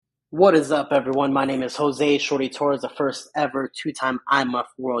What is up, everyone? My name is Jose Shorty Torres, the first ever two-time IMF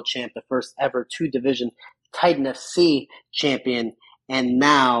world champ, the first ever two-division Titan FC champion, and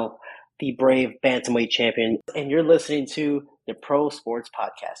now the brave bantamweight champion. And you're listening to the Pro Sports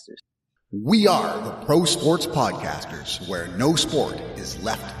Podcasters. We are the Pro Sports Podcasters, where no sport is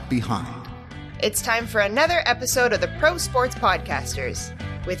left behind. It's time for another episode of the Pro Sports Podcasters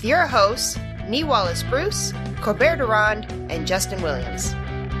with your hosts, Nee Wallace Bruce, Colbert Durand, and Justin Williams.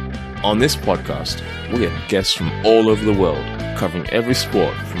 On this podcast, we have guests from all over the world, covering every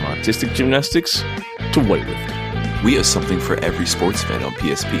sport from artistic gymnastics to weightlifting. We have something for every sports fan on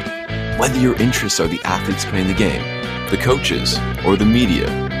PSP. Whether your interests are the athletes playing the game, the coaches, or the media,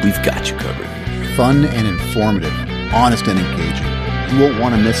 we've got you covered. Fun and informative, honest and engaging. You won't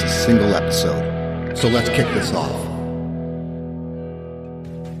want to miss a single episode. So let's kick this off.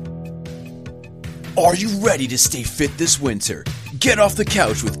 Are you ready to stay fit this winter? Get off the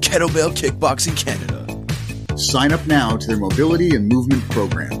couch with Kettlebell Kickboxing Canada. Sign up now to their mobility and movement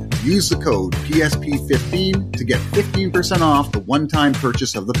program. Use the code PSP15 to get 15% off the one-time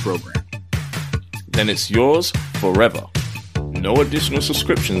purchase of the program. Then it's yours forever. No additional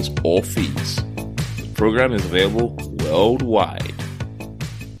subscriptions or fees. The program is available worldwide.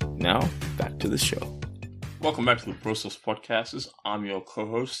 Now, back to the show. Welcome back to the Pro Sports Podcasters. I'm your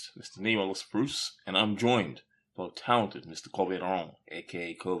co-host, Mr. Nee Wallace Bruce, and I'm joined by the talented Mr. Colbert Durand,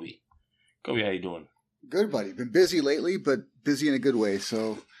 a.k.a. Kobe. Kobe, how you doing? Good, buddy. Been busy lately, but busy in a good way,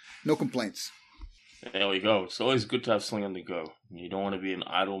 so no complaints. There we go. It's always good to have something on the go. You don't want to be an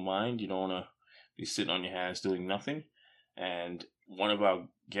idle mind. You don't want to be sitting on your hands doing nothing. And one of our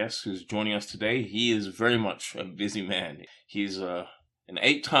guests who's joining us today, he is very much a busy man. He's an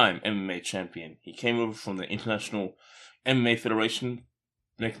 8-time MMA champion. He came over from the International MMA Federation,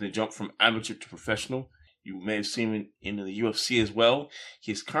 making the jump from amateur to professional. You may have seen him in the UFC as well.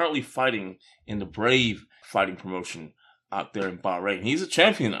 He's currently fighting in the Brave fighting promotion out there in Bahrain. He's a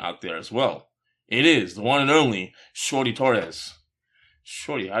champion out there as well. It is the one and only Shorty Torres.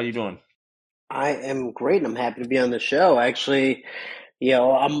 Shorty, how you doing? I am great, and I'm happy to be on the show. Actually,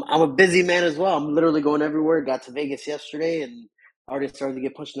 I'm a busy man as well. I'm literally going everywhere. Got to Vegas yesterday, and already started to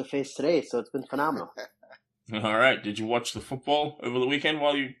get punched in the face today, so it's been phenomenal. All right. Did you watch the football over the weekend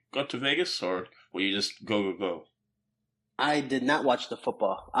while you got to Vegas, or were you just go? I did not watch the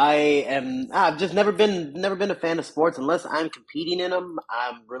football. I've just never been a fan of sports unless I'm competing in them.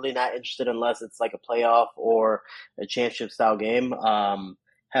 I'm really not interested unless it's like a playoff or a championship style game.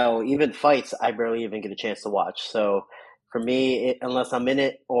 Hell, even fights, I barely even get a chance to watch. So for me, unless I'm in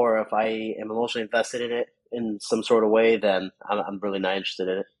it or if I am emotionally invested in it in some sort of way, then I'm really not interested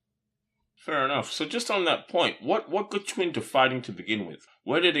in it. Fair enough. So just on that point, what got you into fighting to begin with?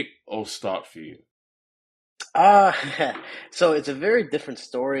 Where did it all start for you? So it's a very different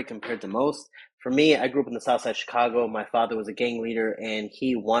story compared to most. For me, I grew up in the South Side of Chicago. My father was a gang leader, and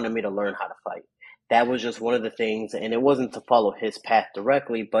he wanted me to learn how to fight. That was just one of the things, and it wasn't to follow his path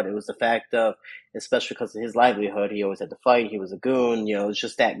directly, but it was the fact of, especially because of his livelihood, he always had to fight. He was a goon, it was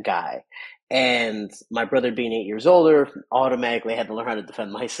just that guy. And my brother being 8 years older, automatically had to learn how to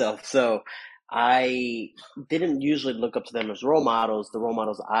defend myself. So I didn't usually look up to them as role models. The role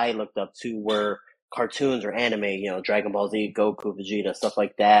models I looked up to were cartoons or anime, Dragon Ball Z, Goku, Vegeta, stuff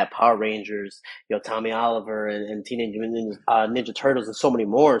like that, Power Rangers, Tommy Oliver and Teenage Mutant Ninja Turtles and so many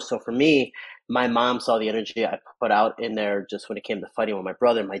more. So for me, my mom saw the energy I put out in there just when it came to fighting with my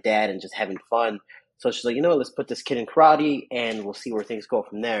brother and my dad and just having fun. So she's like, let's put this kid in karate and we'll see where things go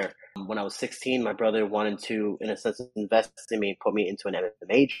from there. When I was 16, my brother wanted to, in a sense, invest in me and put me into an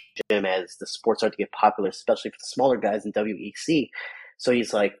MMA gym as the sport started to get popular, especially for the smaller guys in WEC. So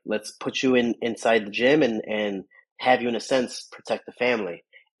he's like, let's put you inside the gym and have you, in a sense, protect the family.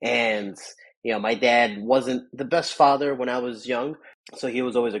 And, my dad wasn't the best father when I was young. So he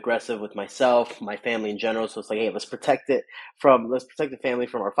was always aggressive with myself, my family in general. So it's like, hey, let's protect the family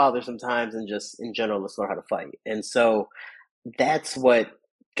from our father sometimes. And just in general, let's learn how to fight. And so that's what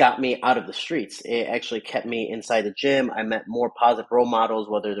got me out of the streets. It actually kept me inside the gym. I met more positive role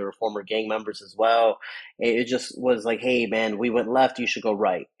models, whether they were former gang members as well. It just was like, hey, man, we went left, you should go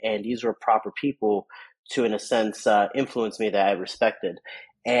right. And these were proper people to, in a sense, influence me that I respected.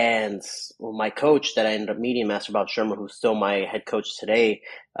 And my coach that I ended up meeting, Master Bob Shermer, who's still my head coach today,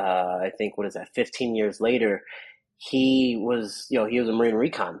 I think, 15 years later, he was a Marine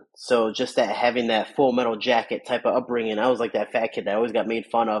Recon. So just that having that full metal jacket type of upbringing, I was like that fat kid that always got made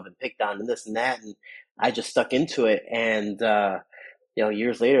fun of and picked on and this and that. And I just stuck into it. And,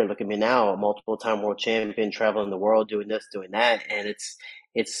 years later, look at me now, a multiple time world champion, traveling the world, doing this, doing that. And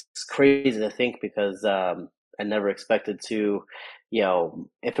it's crazy to think because, I never expected to,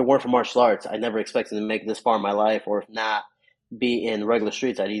 if it weren't for martial arts, I never expected to make it this far in my life, or if not, be in regular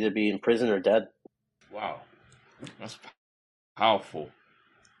streets. I'd either be in prison or dead. Wow, that's powerful.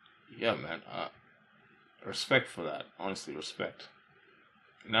 Yeah, man. Respect for that. Honestly, respect.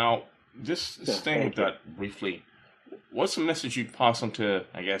 Now, just Yeah, staying with thank you. that briefly, what's the message you'd pass on to,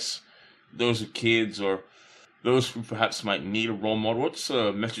 I guess, those kids or those who perhaps might need a role model? What's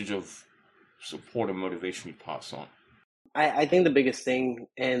a message of support and motivation you pass on? I think the biggest thing,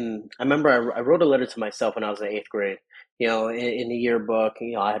 and I remember I wrote a letter to myself when I was in eighth grade. In the yearbook,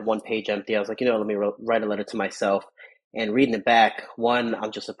 I had one page empty. I was like, let me write a letter to myself. And reading it back, one,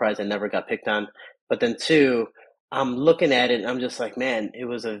 I'm just surprised I never got picked on. But then two, I'm looking at it and I'm just like, man, it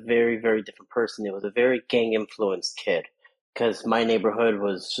was a very, very different person. It was a very gang influenced kid. Because my neighborhood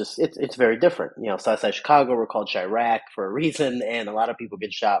was just, it's very different. Southside Chicago, we're called Chirac for a reason, and a lot of people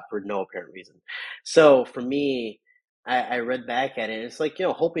get shot for no apparent reason. So for me, I read back at it, and it's like,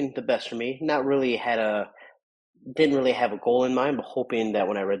 hoping the best for me. Not really didn't really have a goal in mind, but hoping that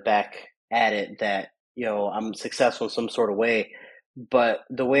when I read back at it that, I'm successful in some sort of way. But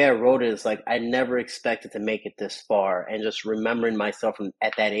the way I wrote it is like, I never expected to make it this far. And just remembering myself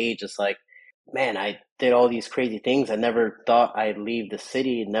at that age, it's like, man, I did all these crazy things. I never thought I'd leave the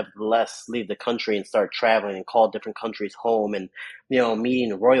city, nevertheless leave the country and start traveling and call different countries home, and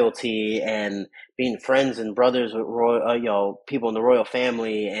meeting royalty and being friends and brothers with people in the royal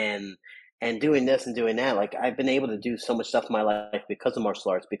family, and doing this and doing that. Like, I've been able to do so much stuff in my life because of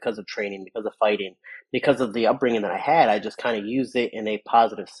martial arts, because of training, because of fighting, because of the upbringing that I had. I just kind of used it in a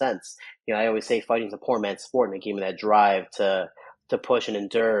positive sense. I always say fighting's a poor man's sport, and it gave me that drive to push and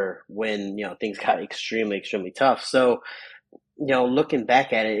endure when things got extremely, extremely tough. So looking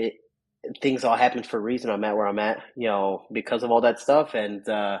back at it, things all happened for a reason. I'm at where I'm at, because of all that stuff. And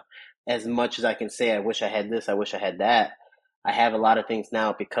as much as I can say, I wish I had this, I wish I had that, I have a lot of things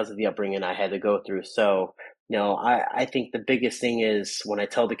now because of the upbringing I had to go through. So I think the biggest thing is when I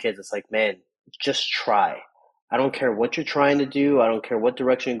tell the kids, it's like, man, just try. I don't care what you're trying to do. I don't care what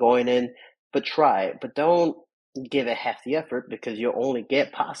direction you're going in, but try. But don't give it half the effort, because you'll only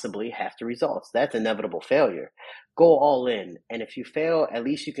get possibly half the results. That's inevitable failure. Go all in. And if you fail, at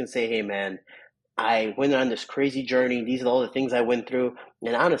least you can say, hey, man, I went on this crazy journey. These are all the things I went through.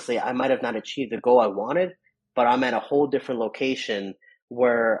 And honestly, I might have not achieved the goal I wanted, but I'm at a whole different location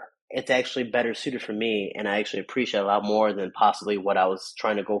where it's actually better suited for me. And I actually appreciate a lot more than possibly what I was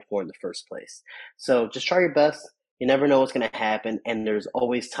trying to go for in the first place. So just try your best. You never know what's going to happen, and there's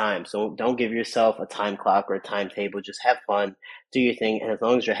always time. So don't give yourself a time clock or a timetable. Just have fun, do your thing, and as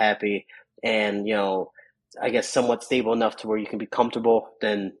long as you're happy and, I guess somewhat stable enough to where you can be comfortable,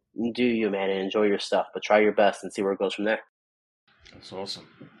 then do you, man, and enjoy your stuff. But try your best and see where it goes from there. That's awesome.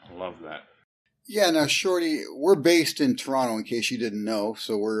 I love that. Yeah, now, Shorty, we're based in Toronto, in case you didn't know,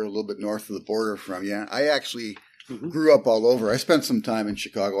 so we're a little bit north of the border from you. I actually grew up all over. I spent some time in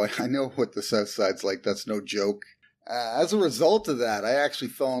Chicago. I know what the South Side's like. That's no joke. As a result of that, I actually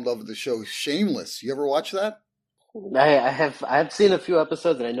fell in love with the show Shameless. You ever watch that? I've seen a few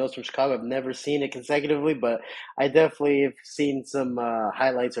episodes, and I know it's from Chicago. I've never seen it consecutively, but I definitely have seen some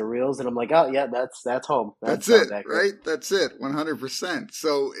highlights or reels, and I'm like, oh yeah, that's home. That That's it, sounds accurate. right? That's it, 100%.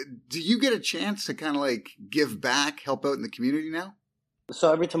 So, do you get a chance to kind of like give back, help out in the community now?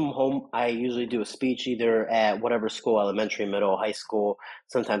 So every time I'm home, I usually do a speech either at whatever school, elementary, middle, high school,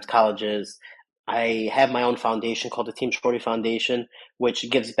 sometimes colleges. I have my own foundation called the Team Shorty Foundation, which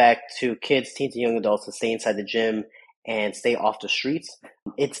gives back to kids, teens, and young adults to stay inside the gym and stay off the streets.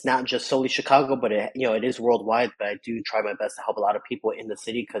 It's not just solely Chicago, but it is worldwide. But I do try my best to help a lot of people in the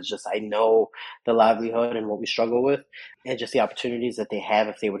city, because just I know the livelihood and what we struggle with, and just the opportunities that they have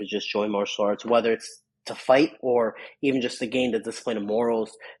if they were to just join martial arts, whether it's to fight or even just to gain the discipline and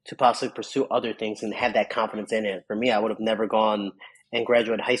morals to possibly pursue other things and have that confidence in it. For me, I would have never gone and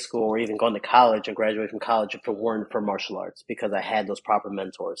graduated high school or even gone to college and graduated from college if it weren't for martial arts, because I had those proper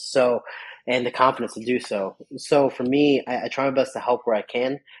mentors. So, and the confidence to do so. So for me, I try my best to help where I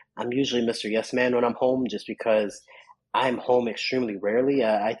can. I'm usually Mr. Yes Man when I'm home, just because I'm home extremely rarely.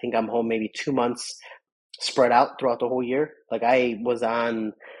 I think I'm home maybe 2 months spread out throughout the whole year. Like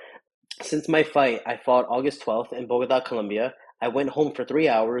since my fight, I fought August 12th in Bogota, Colombia. I went home for 3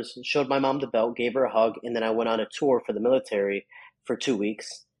 hours, showed my mom the belt, gave her a hug, and then I went on a tour for the military for 2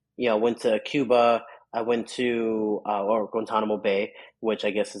 weeks. Went to Cuba. I went to or Guantanamo Bay, which I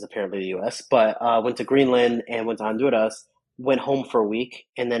guess is apparently the U.S., but went to Greenland and went to Honduras. Went home for a week,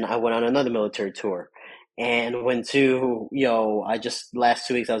 and then I went on another military tour. And went to, I just last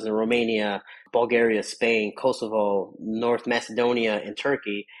 2 weeks I was in Romania, Bulgaria, Spain, Kosovo, North Macedonia, and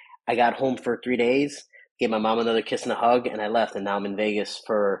Turkey. I got home for 3 days, gave my mom another kiss and a hug, and I left. And now I'm in Vegas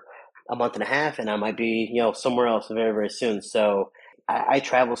for a month and a half, and I might be, somewhere else very, very soon. So I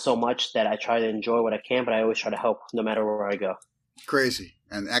travel so much that I try to enjoy what I can, but I always try to help no matter where I go. Crazy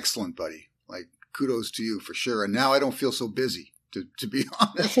and excellent, buddy. Like, kudos to you for sure. And now I don't feel so busy, to be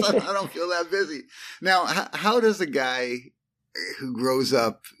honest. I don't feel that busy. Now, how does a guy who grows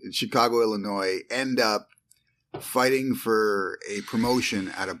up in Chicago, Illinois, end up fighting for a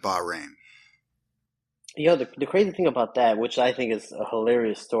promotion out of Bahrain? The crazy thing about that, which I think is a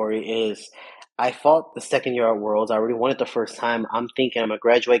hilarious story, is I fought the second year at Worlds. I already won it the first time. I'm thinking I'm going to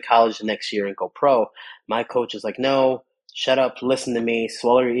graduate college the next year and go pro. My coach is like, no, shut up, listen to me,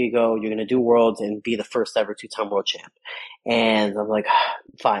 swallow your ego. You're going to do Worlds and be the first ever 2-time world champ. And I'm like,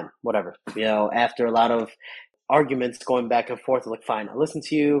 fine, whatever. After a lot of arguments going back and forth, I'm like, fine, I'll listen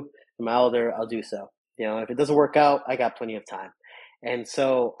to you. I'm elder, I'll do so. If it doesn't work out, I got plenty of time. And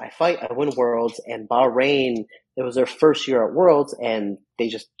so I fight, I win Worlds, and Bahrain, it was their first year at Worlds, and they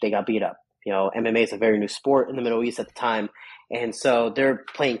got beat up. MMA is a very new sport in the Middle East at the time, and so they're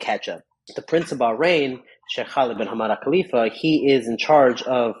playing catch up. The Prince of Bahrain, Sheikh Khalid bin Hamad Al Khalifa, he is in charge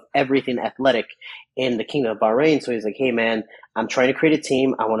of everything athletic in the Kingdom of Bahrain. So he's like, hey man, I'm trying to create a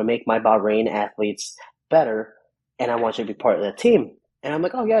team. I want to make my Bahrain athletes better, and I want you to be part of that team. And I'm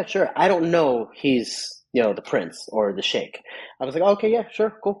like, oh yeah, sure. I don't know he's the prince or the sheikh. I was like, oh, okay, yeah,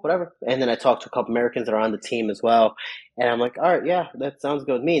 sure, cool, whatever. And then I talked to a couple Americans that are on the team as well. And I'm like, all right, yeah, that sounds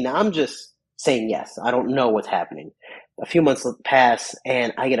good with me. Now I'm just saying yes. I don't know what's happening. A few months pass,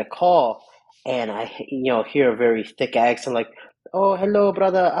 and I get a call, and I, hear a very thick accent like, oh, hello,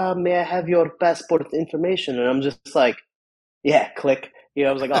 brother. May I have your passport information? And I'm just like, yeah, click.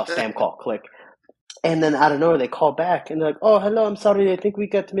 I was like, oh, spam call, click. And then out of nowhere, they call back, and they're like, oh, hello, I'm sorry. I think we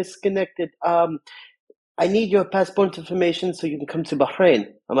got misconnected. I need your passport information so you can come to Bahrain.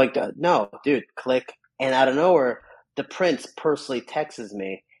 I'm like, no, dude, click. And out of nowhere, the prince personally texts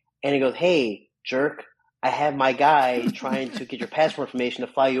me, and he goes, hey, jerk, I have my guy trying to get your passport information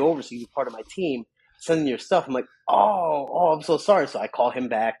to fly you over so you can be part of my team, sending your stuff. I'm like, oh, I'm so sorry. So I call him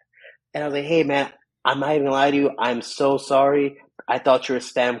back, and I was like, hey, man, I'm not even going to lie to you. I'm so sorry. I thought you were a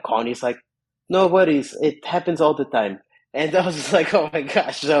spam call. And he's like, no worries. It happens all the time. And I was just like, oh my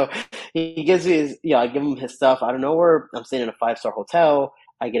gosh. So he gives me his, I give him his stuff out of nowhere. I'm staying in a 5-star hotel.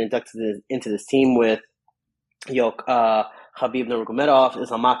 I get inducted into this team with, Khabib Nurmagomedov,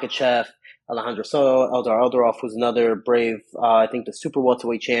 Islam Makhachev, Alejandro Soto, Eldar Eldarov, who's another brave, I think the super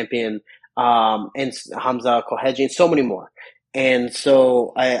welterweight champion, and Hamza Koheji, and so many more. And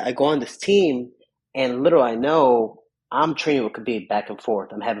so I go on this team, and literally I know I'm training with Khabib back and forth.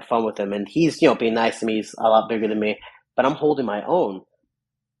 I'm having fun with him, and he's, being nice to me. He's a lot bigger than me, but I'm holding my own.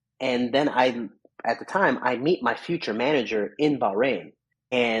 And then at the time, I meet my future manager in Bahrain,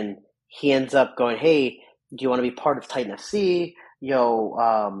 and he ends up going, hey, do you want to be part of Titan FC?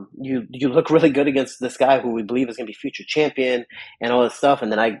 You look really good against this guy who we believe is going to be future champion and all this stuff.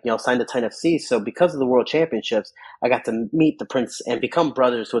 And then I, signed the Titan FC. So because of the World Championships, I got to meet the Prince and become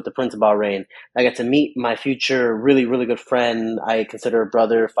brothers with the Prince of Bahrain. I got to meet my future really, really good friend. I consider a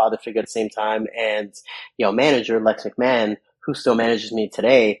brother, father figure at the same time, and, manager, Lex McMahon, who still manages me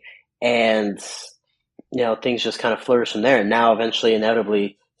today. And, things just kind of flourish from there. And now eventually,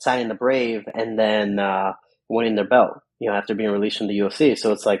 inevitably, signing the Brave and then winning their belt, after being released from the UFC.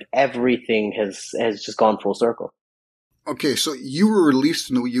 So it's like everything has just gone full circle. Okay, so you were released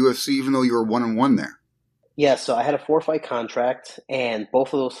from the UFC even though you were 1-1 there. Yeah, so I had a 4-fight contract, and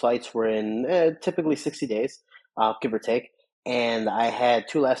both of those fights were in typically 60 days, give or take. And I had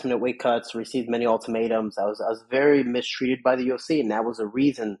 2 last-minute weight cuts, received many ultimatums. I was very mistreated by the UFC, and that was a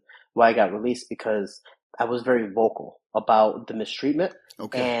reason why I got released, because I was very vocal about the mistreatment.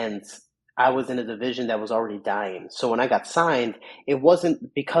 Okay. And I was in a division that was already dying. So when I got signed, it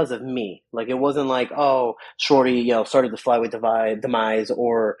wasn't because of me. Like, it wasn't like, oh, Shorty, started the flyweight demise,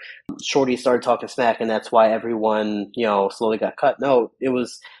 or Shorty started talking smack and that's why everyone, slowly got cut. No, it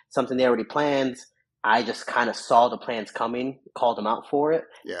was something they already planned. I just kind of saw the plans coming, called them out for it.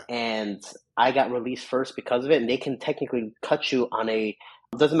 Yeah. And I got released first because of it. And they can technically cut you on it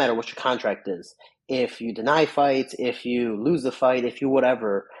doesn't matter what your contract is. If you deny fights, if you lose the fight, if you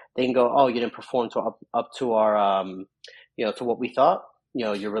whatever, they can go, oh, you didn't perform up to our, to what we thought,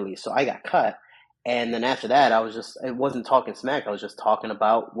 you're released. So I got cut. And then after that, it wasn't talking smack. I was just talking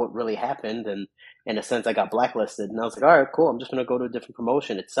about what really happened. And in a sense, I got blacklisted. And I was like, all right, cool. I'm just going to go to a different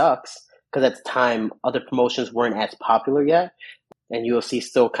promotion. It sucks because at the time, other promotions weren't as popular yet. And UFC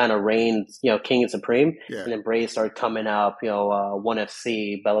still kind of reigned, king and supreme. Yeah. And then Brave started coming up, ONE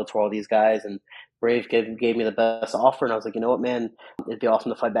FC, Bellator, all these guys. And Brave gave me the best offer, and I was like, you know what, man, it'd be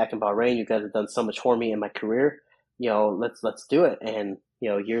awesome to fight back in Bahrain. You guys have done so much for me in my career. Let's do it. And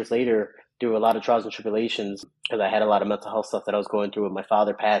years later, through a lot of trials and tribulations, because I had a lot of mental health stuff that I was going through with my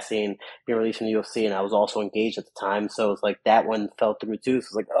father passing, being released from the UFC, and I was also engaged at the time. So it was like that one fell through too. So it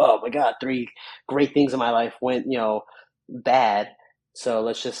was like, oh my God, 3 great things in my life went, bad. So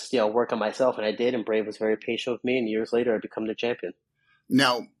let's just, work on myself. And I did. And Brave was very patient with me. And years later, I become the champion.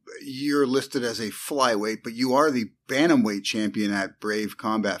 Now, you're listed as a flyweight, but you are the bantamweight champion at Brave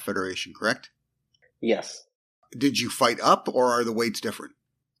Combat Federation, correct? Yes. Did you fight up, or are the weights different?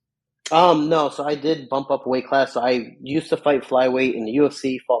 No, so I did bump up weight class. So I used to fight flyweight in the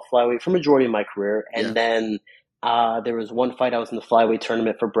UFC, fought flyweight for majority of my career. And then there was one fight I was in the flyweight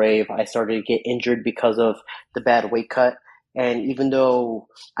tournament for Brave. I started to get injured because of the bad weight cut. And even though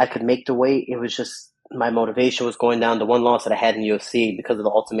I could make the weight, it was just my motivation was going down. The one loss that I had in UFC because of the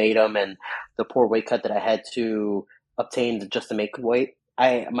ultimatum and the poor weight cut that I had to obtain just to make weight.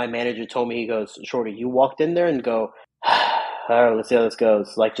 My manager told me, he goes, Shorty, you walked in there and go, all right, let's see how this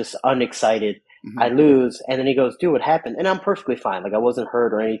goes. Like, just unexcited. I lose. And then he goes, dude, what happened? And I'm perfectly fine. Like, I wasn't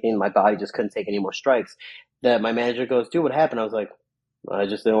hurt or anything. My body just couldn't take any more strikes. My manager goes, dude, what happened? I was like, I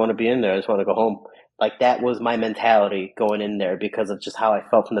just didn't want to be in there. I just want to go home. Like, that was my mentality going in there because of just how I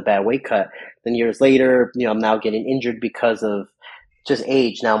felt from the bad weight cut. Then years later, I'm now getting injured because of just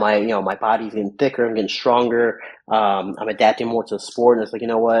age. Now my body's getting thicker, I'm getting stronger. I'm adapting more to the sport. And it's like, you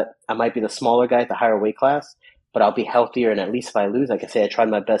know what? I might be the smaller guy at the higher weight class, but I'll be healthier. And at least if I lose, I can say I tried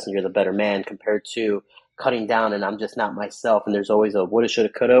my best and you're the better man, compared to cutting down and I'm just not myself. And there's always a woulda, shoulda,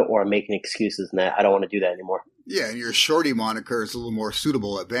 coulda, or I'm making excuses, and I don't want to do that anymore. Yeah, and your Shorty moniker is a little more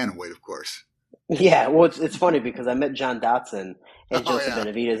suitable at bantamweight, of course. Yeah, well, it's funny because I met John Dotson and Joseph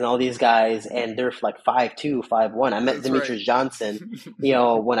Benavidez and all these guys, and they're like 5'2", 5'1". I met Demetrius Johnson,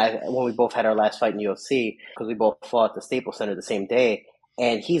 when we both had our last fight in UFC, because we both fought at the Staples Center the same day,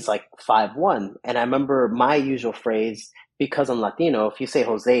 and he's like 5'1". And I remember my usual phrase, because I'm Latino, if you say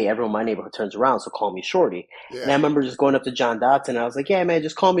Jose, everyone in my neighborhood turns around, so call me Shorty. Yeah. And I remember just going up to John Dotson, and I was like, yeah, man,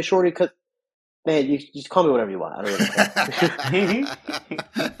 just call me Shorty, because man, you just call me whatever you want. I don't really care.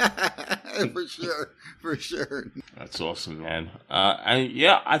 For sure. That's awesome, man.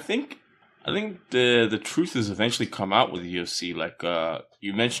 I think the truth has eventually come out with the UFC. Like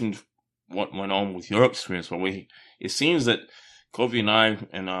you mentioned, what went on with your experience, but it seems that Kobe and I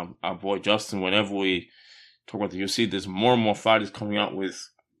and our boy Justin, whenever we talk about the UFC, there's more and more fighters coming out with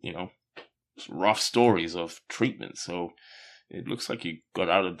rough stories of treatment. So it looks like you got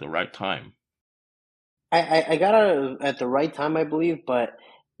out at the right time. I got out at the right time, I believe, but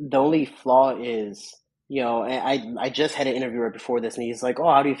the only flaw is, I just had an interview right before this, and he's like, oh,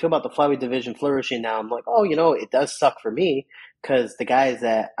 how do you feel about the flyweight division flourishing now? I'm like, oh, it does suck for me, because the guys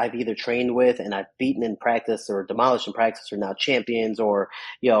that I've either trained with and I've beaten in practice or demolished in practice are now champions or,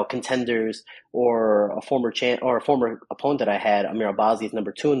 contenders, or a former opponent that I had, Amir Abazi, is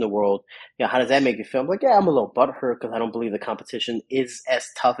number 2 in the world. How does that make you feel? I'm like, yeah, I'm a little butthurt because I don't believe the competition is as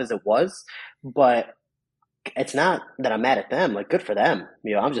tough as it was, but it's not that I'm mad at them. Like, good for them.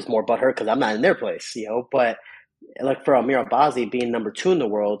 I'm just more butthurt because I'm not in their place. But like for Amir Abazi being number 2 in the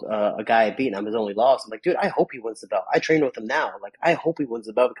world, a guy I beat and I'm his only loss. I'm like, dude, I hope he wins the belt. I train with him now. Like, I hope he wins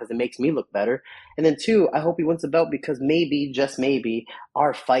the belt because it makes me look better. And then 2, I hope he wins the belt because maybe, just maybe,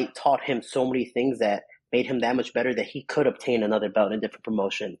 our fight taught him so many things that made him that much better that he could obtain another belt in a different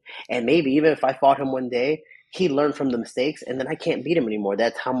promotion. And maybe even if I fought him one day, he learned from the mistakes, and then I can't beat him anymore.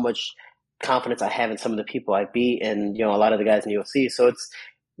 That's how much confidence I have in some of the people I beat, and a lot of the guys in the UFC. So it's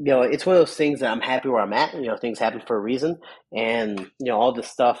it's one of those things that I'm happy where I'm at. Things happen for a reason, and all the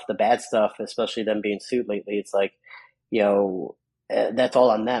stuff, the bad stuff, especially them being sued lately. It's like that's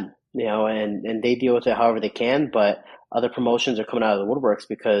all on them. And they deal with it however they can. But other promotions are coming out of the woodworks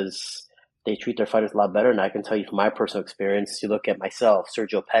because they treat their fighters a lot better. And I can tell you from my personal experience, you look at myself,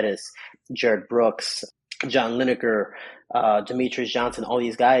 Sergio Pettis, Jared Brooks, John Lineker, Demetrius Johnson, all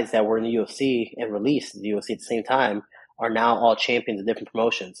these guys that were in the UFC and released the UFC at the same time are now all champions of different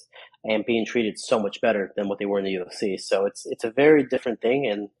promotions and being treated so much better than what they were in the UFC. So it's a very different thing.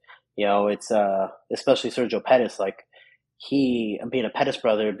 And, it's especially Sergio Pettis, like he being a Pettis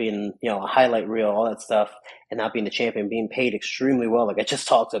brother, being, a highlight reel, all that stuff, and not being the champion, being paid extremely well. Like I just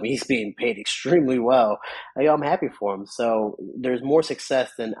talked to him, he's being paid extremely well. I'm happy for him. So there's more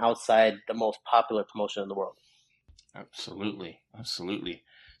success than outside the most popular promotion in the world. Absolutely.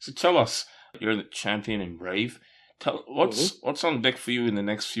 So tell us, you're the champion in Brave. What's on deck for you in the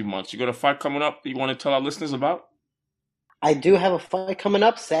next few months? You got a fight coming up that you want to tell our listeners about? I do have a fight coming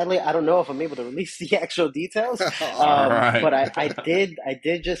up. Sadly, I don't know if I'm able to release the actual details. All right. But I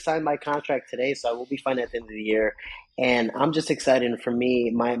did just sign my contract today, so I will be fighting at the end of the year. And I'm just excited. And for me,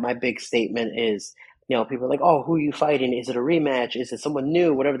 my big statement is, people are like, oh, who are you fighting? Is it a rematch? Is it someone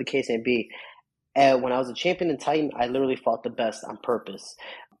new? Whatever the case may be. When I was a champion in Titan, I literally fought the best on purpose.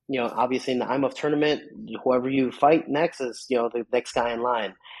 Obviously in the IMOF tournament, whoever you fight next is, the next guy in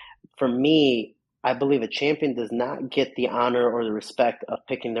line. For me, I believe a champion does not get the honor or the respect of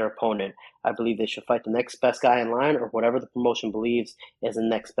picking their opponent. I believe they should fight the next best guy in line or whatever the promotion believes is the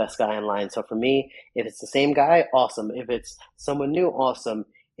next best guy in line. So for me, if it's the same guy, awesome. If it's someone new, awesome.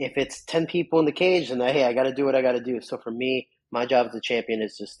 If it's 10 people in the cage, then hey, I got to do what I got to do. So for me, my job as a champion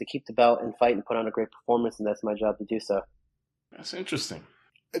is just to keep the belt and fight and put on a great performance, and that's my job to do so. That's interesting.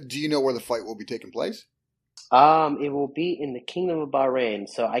 Do you know where the fight will be taking place? It will be in the Kingdom of Bahrain,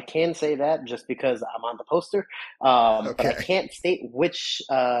 so I can say that just because I'm on the poster. But I can't state which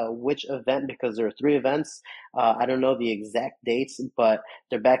event because there are 3 events. I don't know the exact dates, but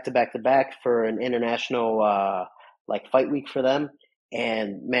they're back to back to back for an international fight week for them.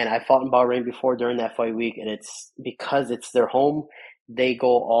 And man, I fought in Bahrain before during that fight week, and it's because it's their home, they go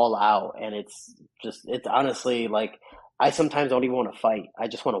all out, and it's honestly like I sometimes don't even want to fight. I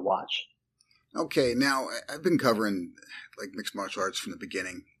just want to watch. Okay, now I've been covering mixed martial arts from the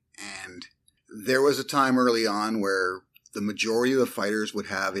beginning, and there was a time early on where the majority of the fighters would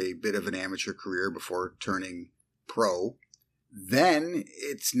have a bit of an amateur career before turning pro. Then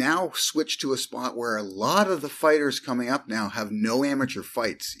it's now switched to a spot where a lot of the fighters coming up now have no amateur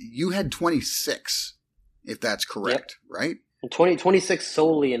fights. You had 26, if that's correct, Yep. right? 26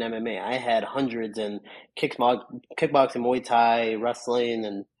 solely in MMA. I had hundreds in kickboxing, Muay Thai, wrestling,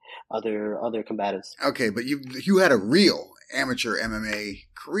 and other combatives. Okay, but you had a real amateur MMA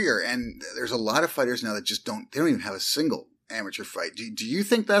career, and there's a lot of fighters now that they don't even have a single amateur fight. Do you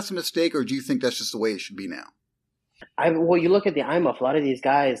think that's a mistake, or do you think that's just the way it should be now? Well, you look at the IMF, a lot of these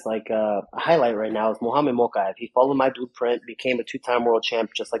guys, a highlight right now is Mohamed Mokaev. He followed my blueprint, became a 2-time world champ,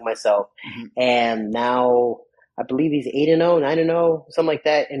 just like myself. Mm-hmm. And now I believe he's 8-0, 9-0, something like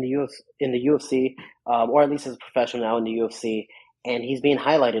that in the UFC, or at least as a professional now in the UFC. And he's being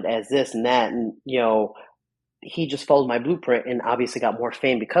highlighted as this and that. And, he just followed my blueprint and obviously got more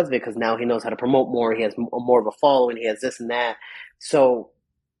fame because of it, because now he knows how to promote more. He has more of a following. He has this and that. So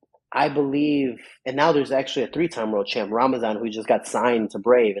I believe, and now there's actually a 3-time world champ, Ramazan, who just got signed to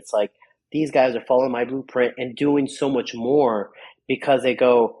Brave. It's like these guys are following my blueprint and doing so much more because they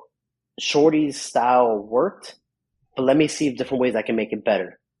go, Shorty's style worked, but let me see different ways I can make it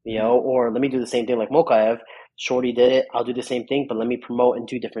better, or let me do the same thing like Mokaev. Shorty did it. I'll do the same thing, but let me promote and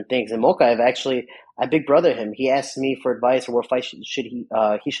do different things. And Mokaev, actually, I big brother him. He asked me for advice or what fight he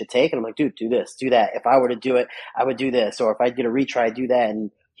should take. And I'm like, dude, do this, do that. If I were to do it, I would do this. Or if I did a retry, I'd do that.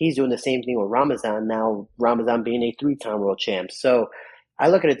 And he's doing the same thing with Ramazan now, Ramazan being a 3-time world champ. So I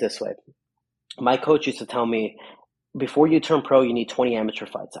look at it this way. My coach used to tell me, before you turn pro, you need 20 amateur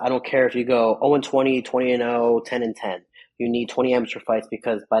fights. I don't care if you go 0-20, 20-0, 10-10. You need 20 amateur fights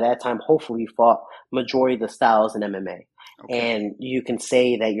because by that time, hopefully, you fought majority of the styles in MMA. Okay. And you can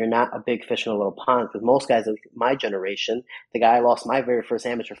say that you're not a big fish in a little pond because most guys of my generation, the guy I lost my very first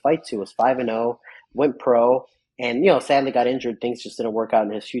amateur fight to was 5-0, went pro, and sadly got injured. Things just didn't work out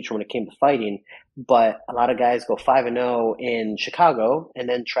in his future when it came to fighting. But a lot of guys go 5-0 in Chicago and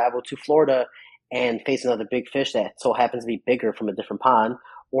then travel to Florida and face another big fish that so happens to be bigger from a different pond,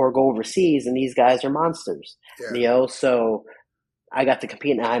 or go overseas, and these guys are monsters. Yeah. So I got to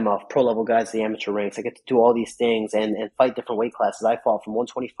compete in IMOF, pro-level guys, the amateur ranks. I get to do all these things and fight different weight classes. I fought from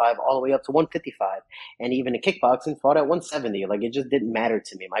 125 all the way up to 155. And even in kickboxing, fought at 170. It just didn't matter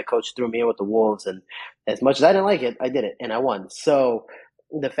to me. My coach threw me in with the wolves, and as much as I didn't like it, I did it, and I won. So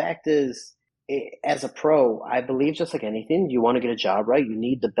the fact is, as a pro, I believe just like anything, you want to get a job, right? You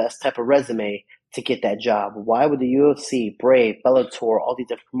need the best type of resume to get that job. Why would the UFC, Brave, Bellator, all these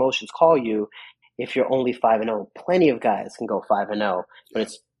different promotions call you if you're only 5-0? Plenty of guys can go 5-0, but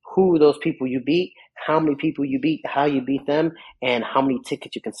it's who those people you beat, how many people you beat, how you beat them, and how many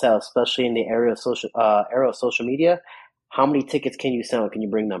tickets you can sell, especially in the era of social media. How many tickets can you sell? Can you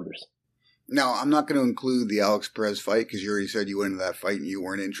bring numbers? Now, I'm not going to include the Alex Perez fight because you already said you went into that fight and you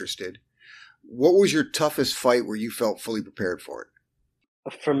weren't interested. What was your toughest fight where you felt fully prepared for it?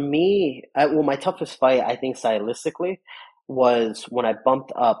 For me, my toughest fight, I think stylistically, was when I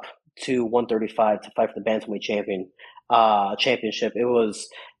bumped up to 135 to fight for the Bantamweight championship. It was,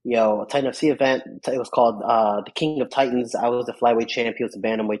 a Titan FC event. It was called the King of Titans. I was the flyweight champ. He was the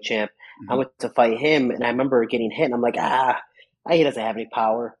Bantamweight champ. Mm-hmm. I went to fight him, and I remember getting hit, and I'm like, he doesn't have any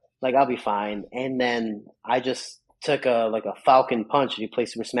power. I'll be fine. And then I just took a Falcon punch. If you play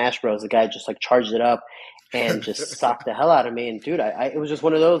Super Smash Bros, the guy just like charged it up and just socked the hell out of me. And dude, it was just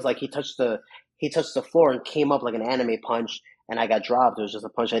one of those, like he touched the floor and came up like an anime punch, and I got dropped. It was just a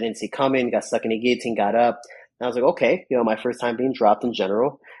punch I didn't see coming. Got stuck in the guillotine, got up, and I was like, okay, my first time being dropped in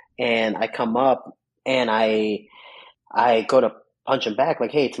general, and I come up and I go to punch him back,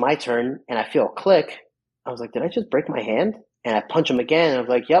 like, hey, it's my turn, and I feel a click. I was like, did I just break my hand? And I punch him again, and I was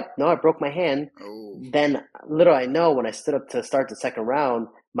like, yep, no, I broke my hand. Oh. Then, little I know, when I stood up to start the second round,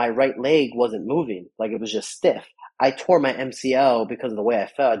 my right leg wasn't moving. Like, it was just stiff. I tore my MCL because of the way I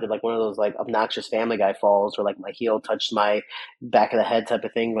fell. I did like one of those like obnoxious Family Guy falls where like my heel touched my back of the head type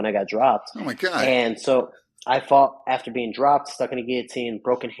of thing when I got dropped. Oh, my God. And so I fought after being dropped, stuck in a guillotine,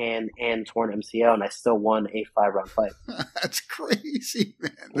 broken hand, and torn MCL, and I still won a 5-round fight. That's crazy,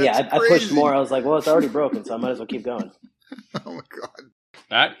 man. I pushed more. I was like, well, it's already broken, so I might as well keep going. Oh, my God.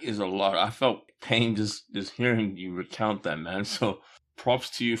 That is a lot. I felt pain just hearing you recount that, man. So props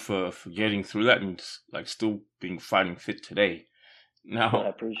to you for getting through that and like still being fighting fit today. Now, I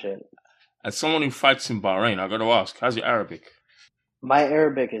appreciate it. As someone who fights in Bahrain, I got to ask, how's your Arabic? My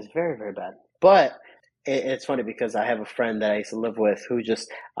Arabic is very, very bad. But it's funny because I have a friend that I used to live with who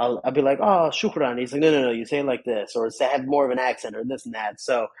I'll be like, oh, shukran. He's like, no, you say it like this, or say have more of an accent, or this and that.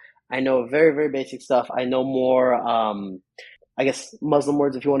 So I know very, very basic stuff. I know more, I guess, Muslim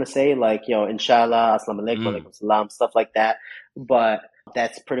words, if you want to say, like, inshallah, assalamu alaikum, alaikum salam, stuff like that. But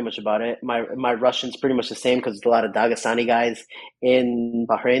that's pretty much about it. My Russian's pretty much the same because there's a lot of Dagestani guys in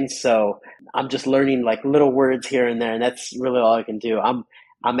Bahrain. So I'm just learning like little words here and there, and that's really all I can do. I'm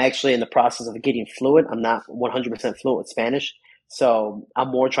actually in the process of getting fluent. I'm not 100% fluent with Spanish. So I'm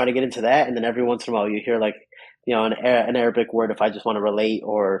more trying to get into that. And then every once in a while you hear like, an Arabic word if I just want to relate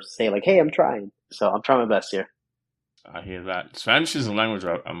or say like, hey, I'm trying. So I'm trying my best here. I hear that. Spanish is a language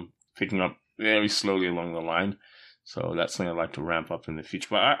I'm picking up very slowly along the line. So that's something I'd like to ramp up in the future.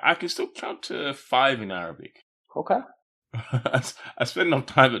 But I can still count to 5 in Arabic. Okay. I spent enough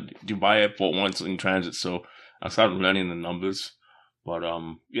time at Dubai airport once in transit, so I started learning the numbers. But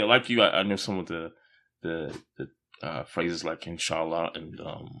yeah, like you, I know some of the phrases like inshallah and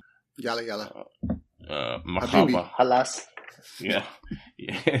Yalla yalla. Mahaba. Halas. Yeah.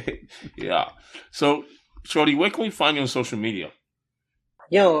 Yeah. So, Shorty, where can we find you on social media?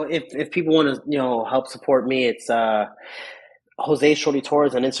 If people want to, help support me, it's Jose Shorty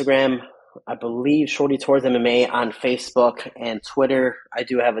Torres on Instagram. I believe Shorty Torres MMA on Facebook and Twitter. I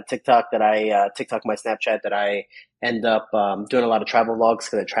do have a TikTok TikTok my Snapchat that I end up doing a lot of travel vlogs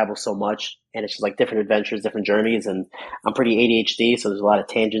because I travel so much, and it's just like different adventures, different journeys, and I'm pretty ADHD, so there's a lot of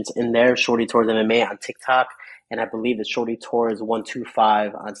tangents in there. Shorty Torres MMA on TikTok, and I believe it's Shorty Torres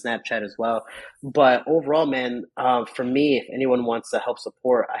 125 on Snapchat as well. But overall, man, for me, if anyone wants to help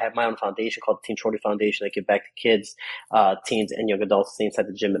support, I have my own foundation called the Team Shorty Foundation. I give back to kids, teens, and young adults stay inside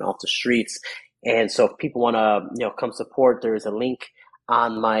the gym and off the streets. And so if people want to, come support, there is a link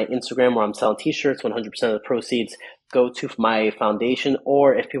on my Instagram where I'm selling t-shirts. 100% of the proceeds go to my foundation.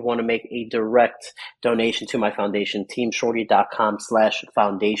 Or if people want to make a direct donation to my foundation,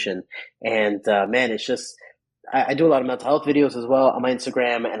 teamshorty.com/foundation. And man, it's just, I do a lot of mental health videos as well on my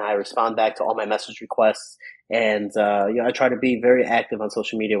Instagram, and I respond back to all my message requests. And I try to be very active on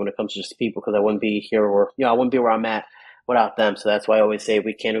social media when it comes to just people, because I wouldn't be here, or I wouldn't be where I'm at without them. So that's why I always say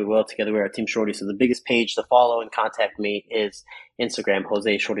we can, we will, together we are Team Shorty. So the biggest page to follow and contact me is Instagram,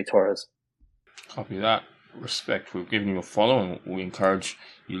 Jose Shorty Torres. Copy that. Respect. We're giving you a follow, and we encourage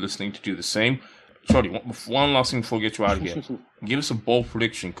you listening to do the same. Shorty, one last thing before we get you out of here. Give us a bold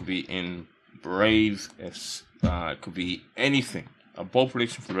prediction. Could be in Brave, it could be anything. A bold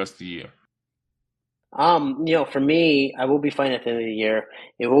prediction for the rest of the year. For me, I will be fighting at the end of the year.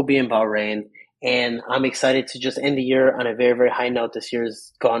 It will be in Bahrain. And I'm excited to just end the year on a very, very high note. This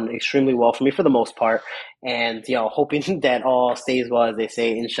year's gone extremely well for me for the most part. And, hoping that all stays well, as they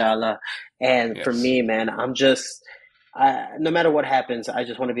say, inshallah. And yes. For me, man, I'm just, no matter what happens, I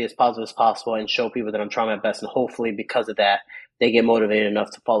just want to be as positive as possible and show people that I'm trying my best. And hopefully because of that, they get motivated enough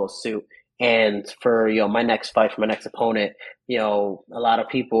to follow suit. And for, my next fight, for my next opponent, a lot of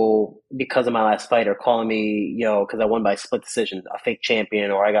people, because of my last fight, are calling me, because I won by split decision, a fake champion,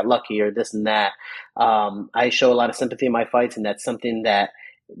 or I got lucky, or this and that. I show a lot of sympathy in my fights, and that's something that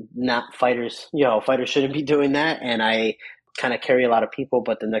not fighters, fighters shouldn't be doing that. And I kind of carry a lot of people,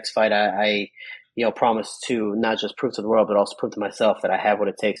 but the next fight I promise to not just prove to the world, but also prove to myself that I have what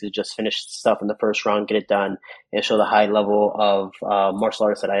it takes to just finish stuff in the first round, get it done, and show the high level of martial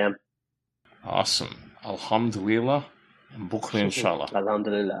artist that I am. Awesome. Alhamdulillah. And Bukra inshallah.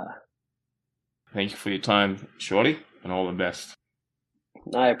 Alhamdulillah. Thank you for your time, Shorty, and all the best.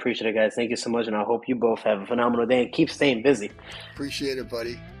 I appreciate it, guys. Thank you so much, and I hope you both have a phenomenal day and keep staying busy. Appreciate it,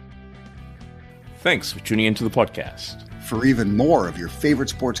 buddy. Thanks for tuning into the podcast. For even more of your favorite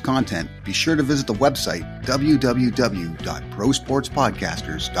sports content, be sure to visit the website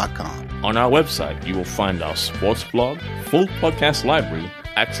www.prosportspodcasters.com. On our website, you will find our sports blog, full podcast library,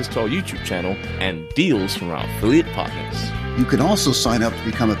 access to our YouTube channel, and deals from our affiliate partners. You can also sign up to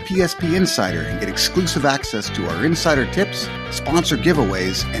become a PSP Insider and get exclusive access to our insider tips, sponsor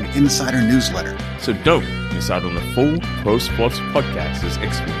giveaways, and insider newsletter. So don't miss out on the full Pro Sports Podcasters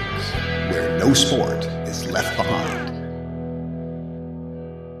experience, where no sport is left behind.